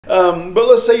But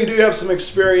let's say you do have some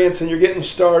experience and you're getting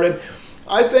started.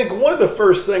 I think one of the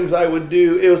first things I would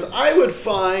do is I would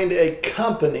find a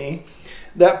company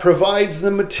that provides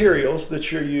the materials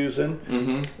that you're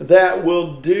using, that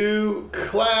will do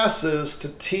classes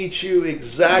to teach you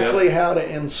exactly how to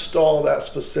install that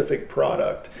specific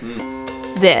product.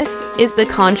 This is the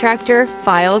Contractor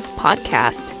Files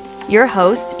Podcast. Your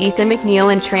hosts, Ethan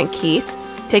McNeil and Trent Keith,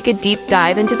 take a deep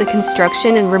dive into the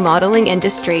construction and remodeling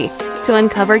industry to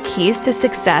uncover keys to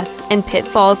success and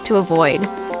pitfalls to avoid.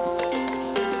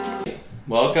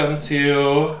 Welcome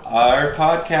to our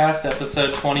podcast,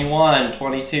 episode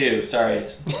 22. Sorry,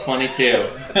 it's 22.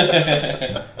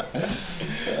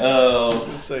 Oh,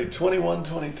 just say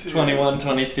 2122.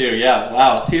 22. Yeah,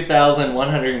 wow,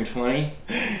 2,120.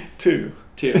 Two.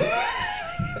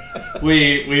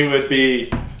 We would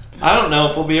be. I don't know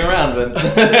if we'll be around when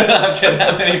after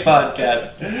that many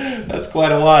podcasts. That's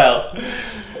quite a while.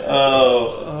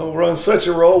 We're on such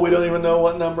a roll, we don't even know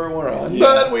what number we're on. Yeah.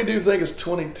 But we do think it's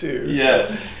 22.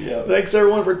 Yes. So yeah. Thanks,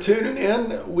 everyone, for tuning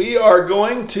in. We are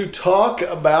going to talk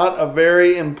about a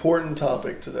very important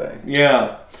topic today.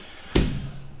 Yeah.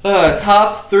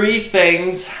 Top 3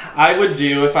 things I would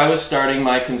do if I was starting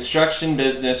my construction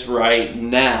business right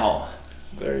now.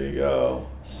 There you go.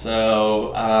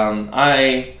 So,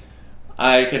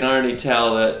 I can already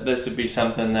tell that this would be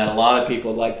something that a lot of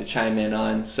people would like to chime in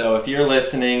on. So if you're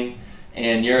listening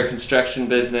and you're a construction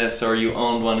business or you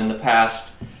owned one in the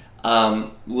past,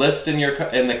 list in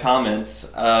the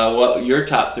comments what your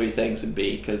top 3 things would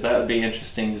be, because that would be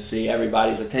interesting to see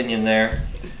everybody's opinion there.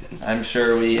 I'm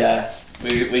sure we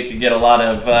could get a lot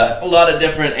of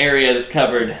different areas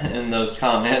covered in those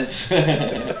comments.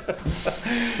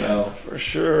 So for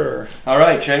sure. All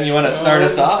right, Trent, you want to start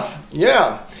us off?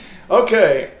 Yeah.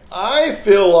 Okay, I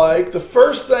feel like the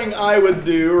first thing I would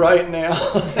do right now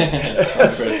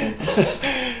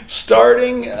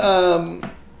starting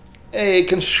a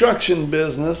construction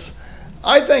business,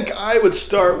 I think I would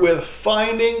start with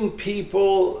finding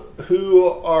people who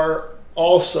are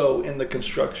also in the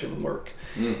construction work.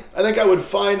 I think I would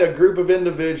find a group of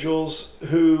individuals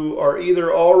who are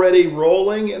either already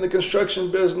rolling in the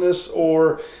construction business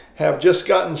or have just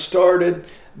gotten started,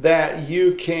 that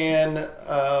you can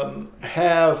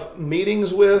have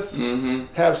meetings with,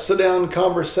 have sit-down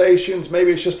conversations.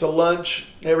 Maybe it's just a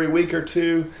lunch every week or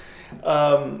two,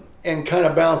 and kind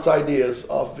of bounce ideas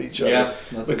off of each other. Yeah,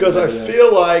 because I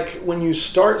feel like when you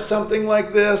start something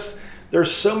like this,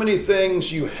 there's so many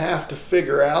things you have to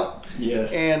figure out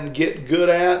and get good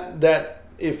at, that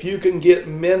if you can get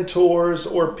mentors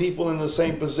or people in the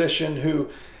same position who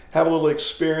have a little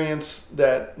experience,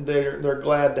 that they're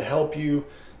glad to help you,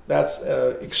 that's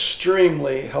an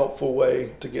extremely helpful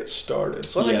way to get started.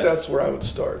 So I think that's where I would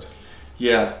start.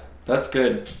 Yeah, that's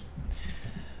good.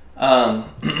 For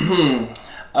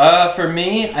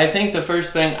me, I think the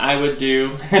first thing I would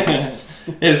do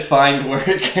is find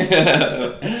work.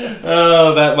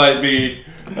 Oh, that might be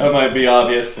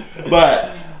obvious,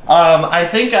 but I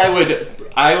think I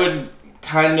would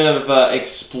kind of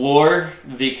explore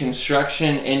the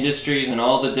construction industries and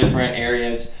all the different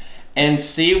areas and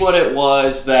see what it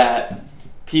was that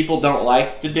people don't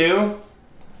like to do,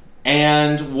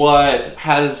 and what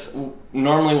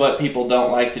people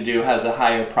don't like to do has a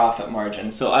higher profit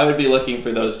margin. So I would be looking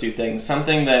for those 2 things: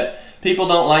 something that people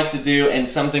don't like to do and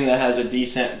something that has a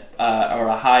decent or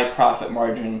a high profit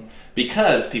margin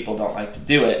because people don't like to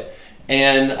do it.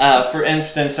 And for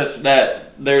instance,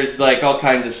 there's like all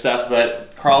kinds of stuff, but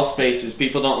crawl spaces,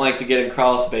 people don't like to get in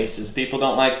crawl spaces. People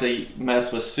don't like to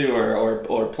mess with sewer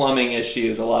or plumbing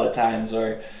issues a lot of times,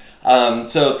 or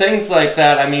so things like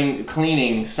that. I mean,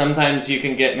 cleaning. Sometimes you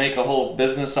can make a whole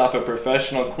business off of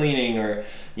professional cleaning, or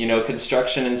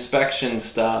construction inspection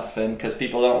stuff, and because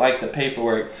people don't like the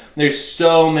paperwork. There's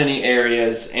so many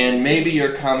areas, and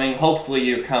hopefully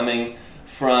you're coming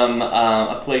from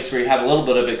a place where you have a little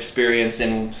bit of experience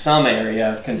in some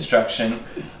area of construction.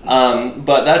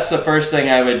 But that's the first thing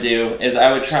I would do, is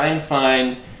I would try and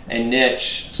find a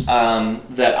niche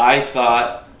that I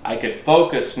thought I could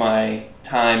focus my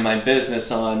time, my business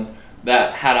on,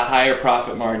 that had a higher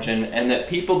profit margin and that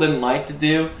people didn't like to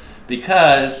do,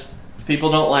 because if people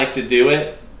don't like to do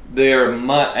it,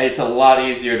 it's a lot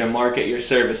easier to market your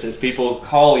services. People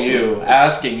call you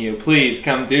asking you, please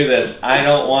come do this. I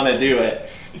don't want to do it.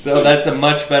 So that's a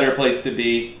much better place to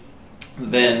be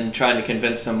than trying to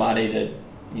convince somebody that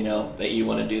you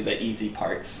want to do the easy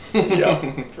parts.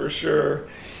 Yeah, for sure.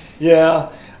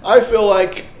 Yeah. I feel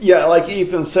like, like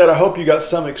Ethan said, I hope you got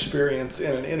some experience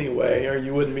in it anyway, or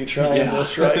you wouldn't be trying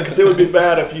this, right? Because it would be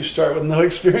bad if you start with no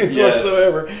experience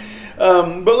whatsoever.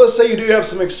 But let's say you do have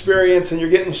some experience and you're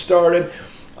getting started.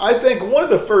 I think one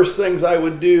of the first things I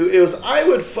would do is I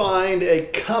would find a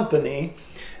company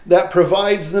that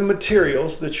provides the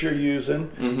materials that you're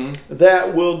using,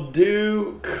 that will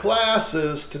do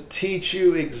classes to teach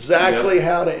you exactly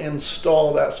how to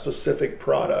install that specific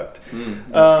product.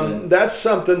 That's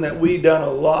something that we've done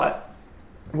a lot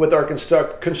with our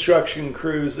construction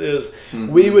crews is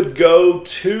we would go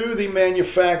to the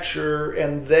manufacturer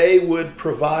and they would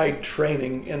provide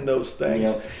training in those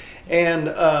things. And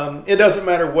it doesn't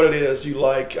matter what it is you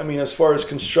like. I mean, as far as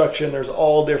construction, there's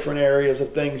all different areas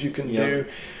of things you can do.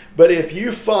 But if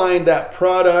you find that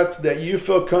product that you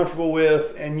feel comfortable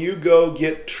with and you go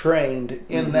get trained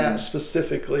in that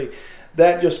specifically,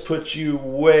 that just puts you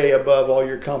way above all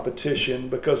your competition,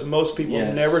 because most people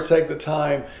never take the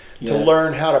time to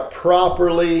learn how to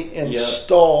properly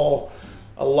install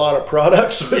a lot of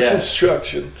products with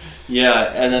construction. Yeah,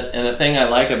 and the thing I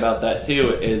like about that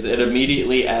too is it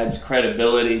immediately adds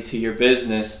credibility to your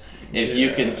business. If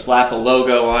you can slap a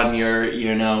logo on your,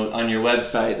 on your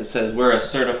website that says we're a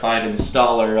certified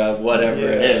installer of whatever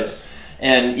it is,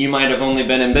 and you might have only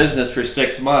been in business for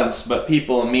 6 months, but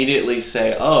people immediately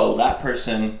say, oh, that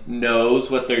person knows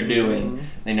what they're doing.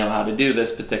 They know how to do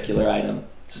this particular item.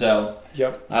 So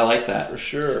I like that. For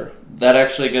sure. That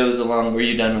actually goes along. Were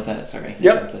you done with that? Sorry.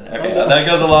 Yep. Okay. That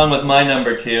goes along with my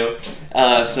number 2.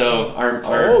 So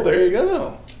oh, there you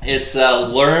go. It's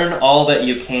learn all that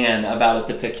you can about a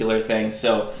particular thing.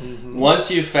 So once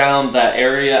you've found that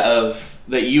area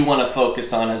that you want to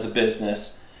focus on as a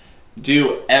business,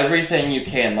 do everything you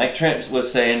can. Like Trent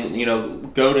was saying,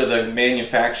 go to the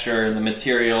manufacturer and the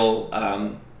material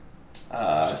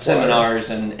seminars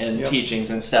and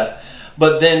teachings and stuff.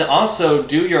 But then also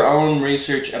do your own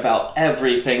research about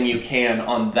everything you can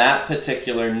on that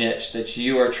particular niche that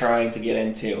you are trying to get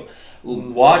into.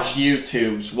 Watch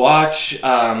YouTubes, watch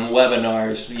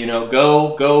webinars,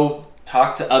 go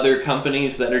talk to other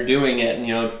companies that are doing it.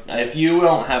 And, if you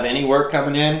don't have any work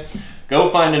coming in, go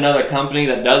find another company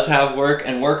that does have work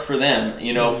and work for them,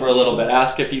 for a little bit.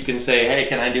 Ask if you can say, hey,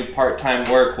 can I do part-time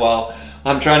work while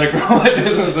I'm trying to grow my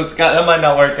business? That might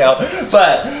not work out.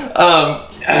 But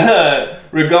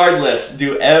regardless,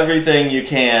 do everything you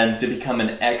can to become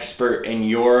an expert in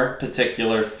your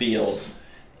particular field.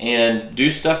 And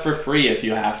do stuff for free if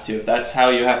you have to. If that's how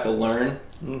you have to learn,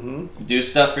 do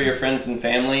stuff for your friends and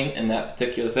family in that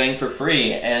particular thing for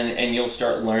free, and you'll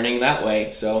start learning that way.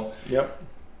 So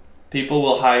people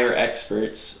will hire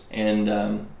experts in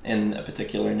a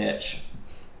particular niche.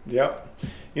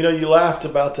 You laughed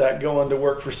about that, going to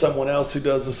work for someone else who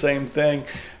does the same thing,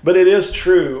 but it is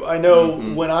true. I know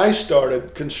when I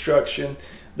started construction,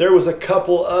 there was a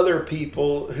couple other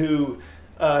people who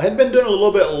had been doing it a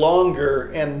little bit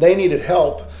longer, and they needed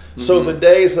help. So the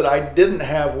days that I didn't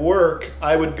have work,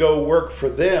 I would go work for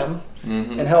them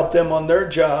and help them on their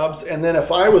jobs. And then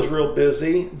if I was real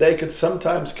busy, they could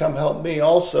sometimes come help me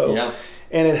also.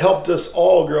 And it helped us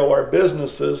all grow our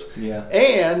businesses.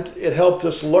 And it helped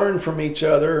us learn from each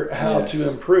other how to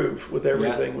improve with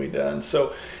everything we've done.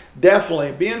 So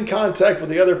definitely be in contact with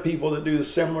the other people that do the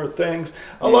similar things.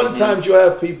 A lot of times you'll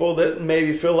have people that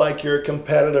maybe feel like you're a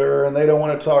competitor and they don't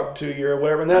want to talk to you or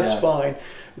whatever, and that's fine.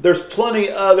 There's plenty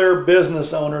other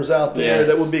business owners out there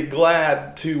that would be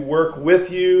glad to work with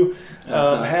you,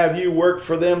 have you work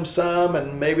for them some,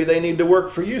 and maybe they need to work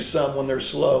for you some when they're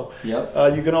slow.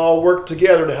 You can all work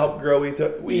together to help grow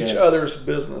each other's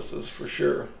businesses, for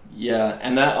sure. Yeah,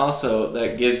 and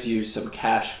that gives you some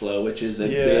cash flow, which is a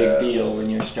big deal when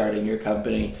you're starting your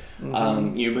company.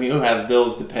 You have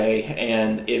bills to pay,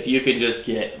 and if you can just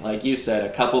get, like you said,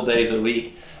 a couple days a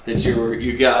week that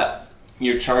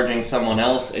you're charging someone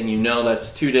else, and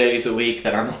that's 2 days a week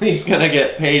that I'm at least gonna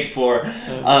get paid for.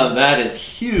 That is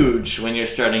huge when you're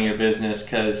starting your business,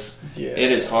 because it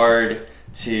is hard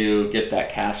to get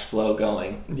that cash flow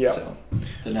going. So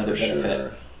it's another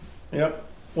benefit.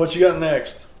 What you got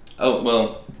next? Oh,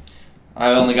 well,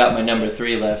 I only got my number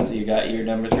 3 left. So you got your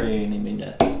number 3, you need me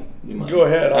to do mine? Go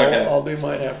ahead. I'll do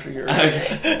mine after yours.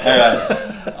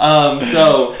 Okay. All right.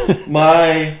 So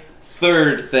my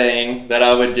third thing that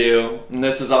I would do, and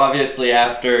this is obviously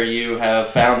after you have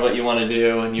found what you want to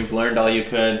do and you've learned all you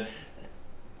could.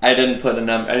 I didn't put a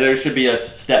number. There should be a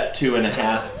step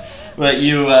 2.5. But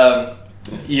you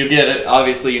get it.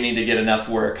 Obviously, you need to get enough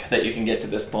work that you can get to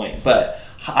this point. But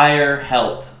hire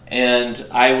help. And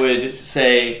I would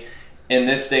say in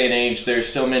this day and age, there's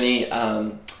so many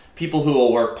people who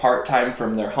will work part-time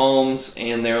from their homes,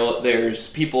 and there's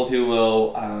people who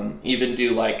will even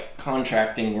do like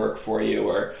contracting work for you,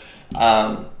 or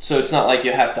so it's not like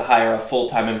you have to hire a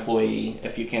full-time employee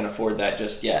if you can't afford that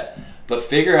just yet. But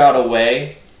figure out a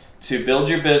way to build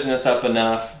your business up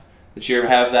enough that you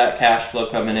have that cash flow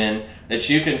coming in, that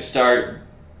you can start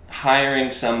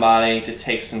hiring somebody to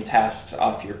take some tasks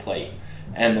off your plate.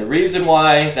 And the reason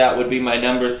why that would be my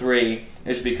number 3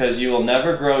 is because you will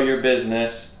never grow your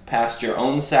business past your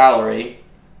own salary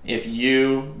if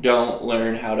you don't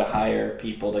learn how to hire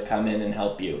people to come in and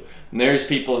help you. And there's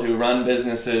people who run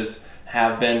businesses,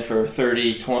 have been for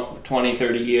 30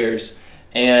 years,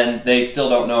 and they still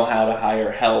don't know how to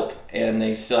hire help, and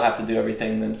they still have to do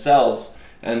everything themselves.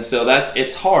 And so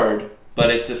it's hard, but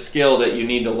it's a skill that you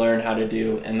need to learn how to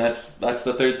do. And that's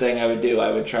the third thing I would do.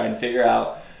 I would try and figure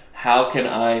out, how can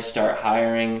I start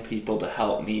hiring people to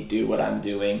help me do what I'm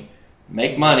doing,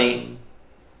 make money,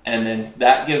 and then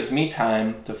that gives me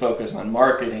time to focus on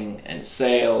marketing and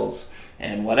sales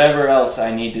and whatever else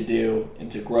I need to do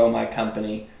and to grow my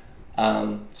company.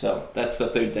 So that's the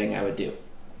third thing I would do.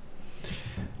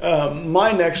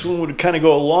 My next one would kind of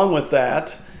go along with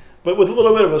that, but with a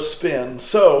little bit of a spin.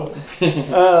 So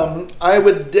I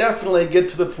would definitely get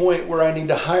to the point where I need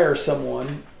to hire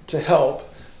someone to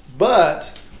help,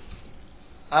 but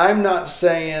I'm not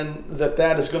saying that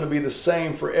that is going to be the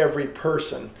same for every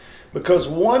person, because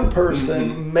one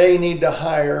person may need to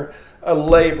hire a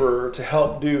laborer to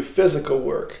help do physical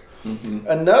work.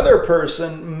 Another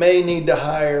person may need to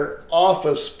hire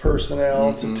office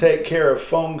personnel to take care of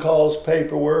phone calls,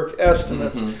 paperwork,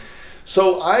 estimates.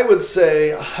 So I would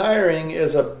say hiring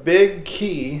is a big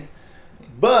key,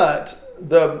 but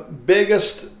the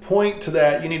biggest point to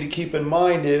that you need to keep in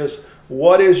mind is,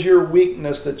 what is your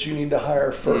weakness that you need to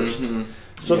hire first?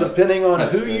 So depending on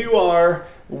who you are,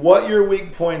 what your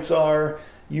weak points are,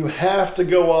 you have to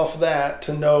go off that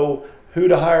to know who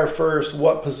to hire first,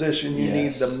 what position you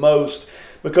need the most,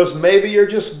 because maybe you're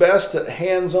just best at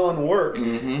hands-on work.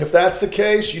 If that's the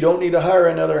case, you don't need to hire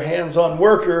another hands-on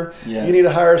worker. You need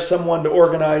to hire someone to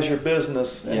organize your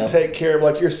business and take care of,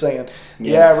 like you're saying,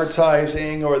 the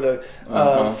advertising or the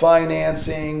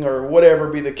financing or whatever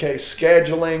be the case,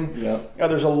 scheduling.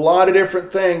 There's a lot of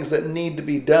different things that need to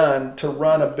be done to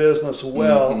run a business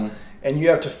well. And you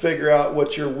have to figure out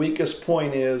what your weakest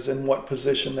point is and what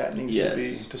position that needs to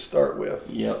be to start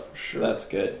with. Sure. That's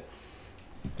good.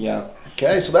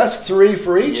 Okay, so that's 3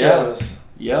 for each of us.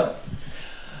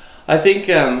 I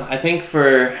think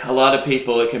for a lot of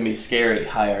people it can be scary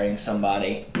hiring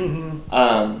somebody.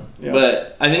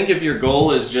 But I think if your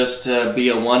goal is just to be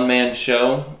a one-man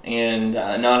show and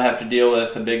not have to deal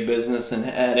with a big business and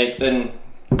headache, then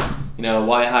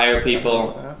why hire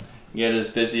people? Get as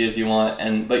busy as you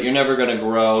want, but you're never going to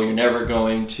grow. You're never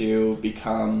going to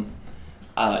become.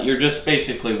 You're just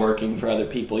basically working for other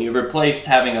people. You've replaced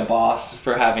having a boss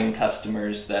for having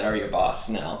customers that are your boss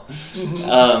now.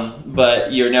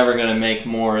 But you're never going to make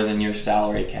more than your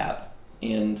salary cap,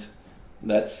 and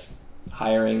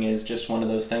hiring is just one of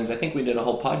those things. I think we did a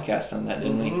whole podcast on that,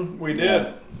 didn't we? We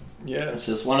did. It's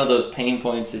just one of those pain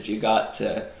points that you got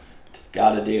to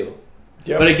do.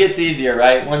 But it gets easier,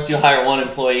 right? Once you hire one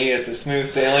employee, it's a smooth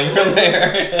sailing from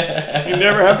there. You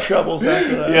never have troubles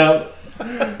after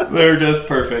that. They're just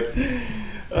perfect.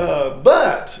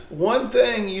 But one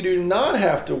thing you do not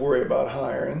have to worry about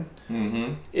hiring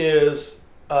is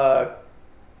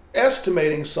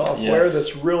estimating software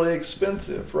that's really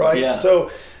expensive, right? So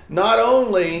not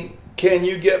only can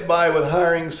you get by with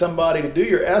hiring somebody to do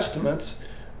your estimates,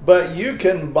 but you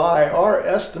can buy our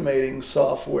estimating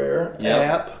software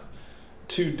app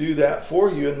to do that for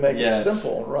you and make it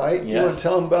simple, right? You want to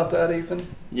tell them about that, Ethan?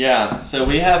 So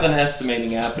we have an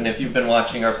estimating app, and if you've been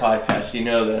watching our podcast, you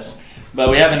know this. But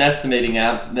we have an estimating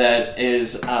app that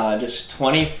is just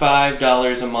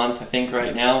 $25 a month, I think,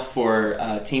 right now for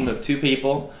a team of 2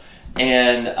 people.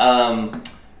 And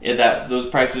those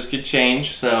prices could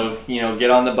change, so get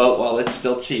on the boat while it's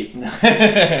still cheap.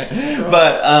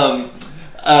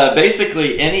 But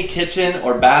basically any kitchen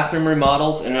or bathroom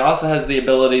remodels, and it also has the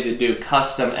ability to do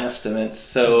custom estimates,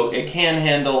 so it can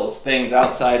handle things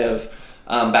outside of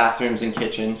bathrooms and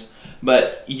kitchens,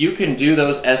 but you can do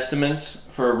those estimates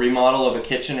for a remodel of a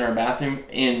kitchen or a bathroom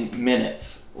in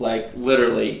minutes, like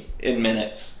literally in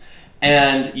minutes.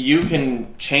 And you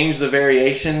can change the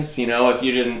variations, if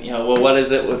you didn't, well, what is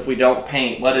it if we don't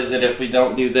paint? What is it if we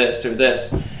don't do this or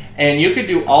this? And you could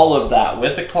do all of that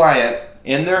with the client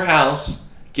in their house,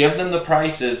 give them the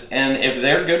prices, and if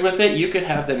they're good with it, you could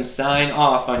have them sign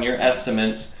off on your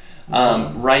estimates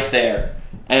right there.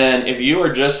 And if you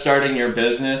are just starting your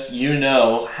business, you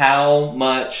know how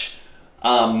much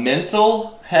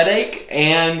mental headache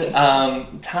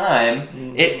and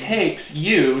time it takes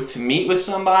you to meet with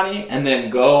somebody and then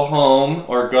go home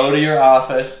or go to your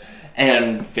office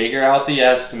and figure out the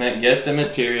estimate, get the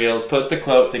materials, put the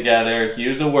quote together,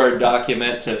 use a Word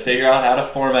document to figure out how to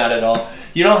format it all.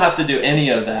 You don't have to do any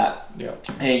of that. Yeah.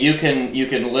 And you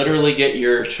can literally get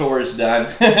your chores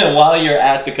done while you're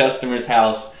at the customer's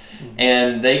house.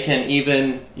 And you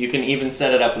can even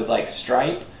set it up with like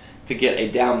Stripe to get a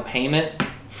down payment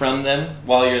from them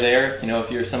while you're there. You know,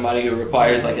 if you're somebody who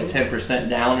requires like a 10%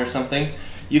 down or something,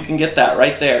 you can get that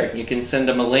right there. You can send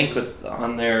them a link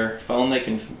on their phone. They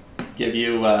can give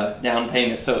you a down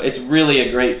payment. So it's really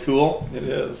a great tool. It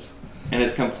is. And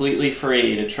it's completely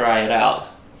free to try it out.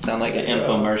 Sound like an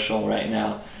infomercial right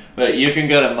now. But you can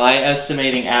go to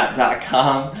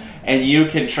myestimatingapp.com and you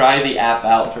can try the app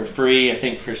out for free, I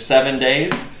think for 7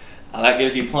 days. That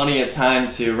gives you plenty of time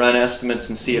to run estimates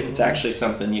and see if it's actually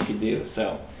something you could do.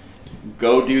 So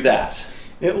go do that.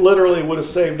 It literally would have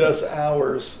saved us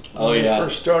hours when we yeah.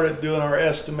 first started doing our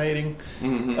estimating,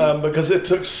 because it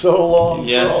took so long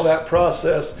for all that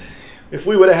process. If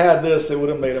we would have had this, it would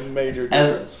have made a major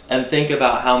difference. And think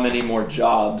about how many more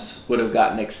jobs would have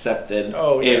gotten accepted.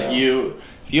 Oh, yeah.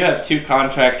 If you have 2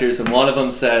 contractors and one of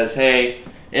them says, hey,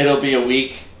 it'll be a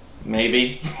week,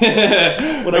 maybe,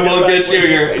 we'll get you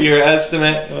your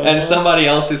estimate, and somebody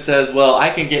else who says, well,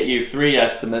 I can get you 3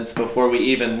 estimates before we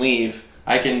even leave.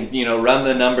 I can, run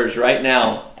the numbers right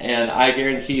now, and I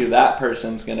guarantee you that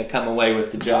person's going to come away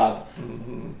with the job.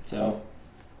 So,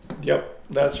 yep,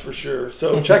 that's for sure.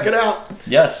 So check it out.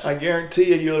 Yes, I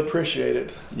guarantee you'll appreciate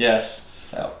it. Yes.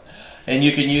 So, and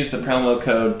you can use the promo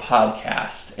code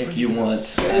podcast if you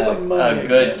want a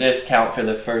good discount for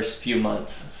the first few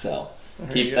months. So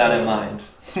keep that in mind.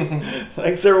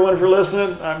 Thanks everyone for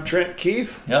listening. I'm Trent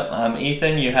Keith. Yep, I'm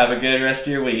Ethan. You have a good rest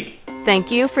of your week.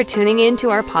 Thank you for tuning in to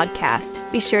our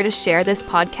podcast. Be sure to share this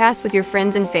podcast with your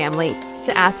friends and family.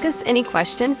 To ask us any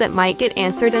questions that might get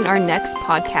answered in our next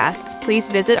podcast, please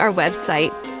visit our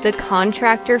website,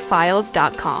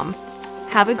 thecontractorfiles.com.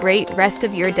 Have a great rest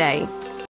of your day.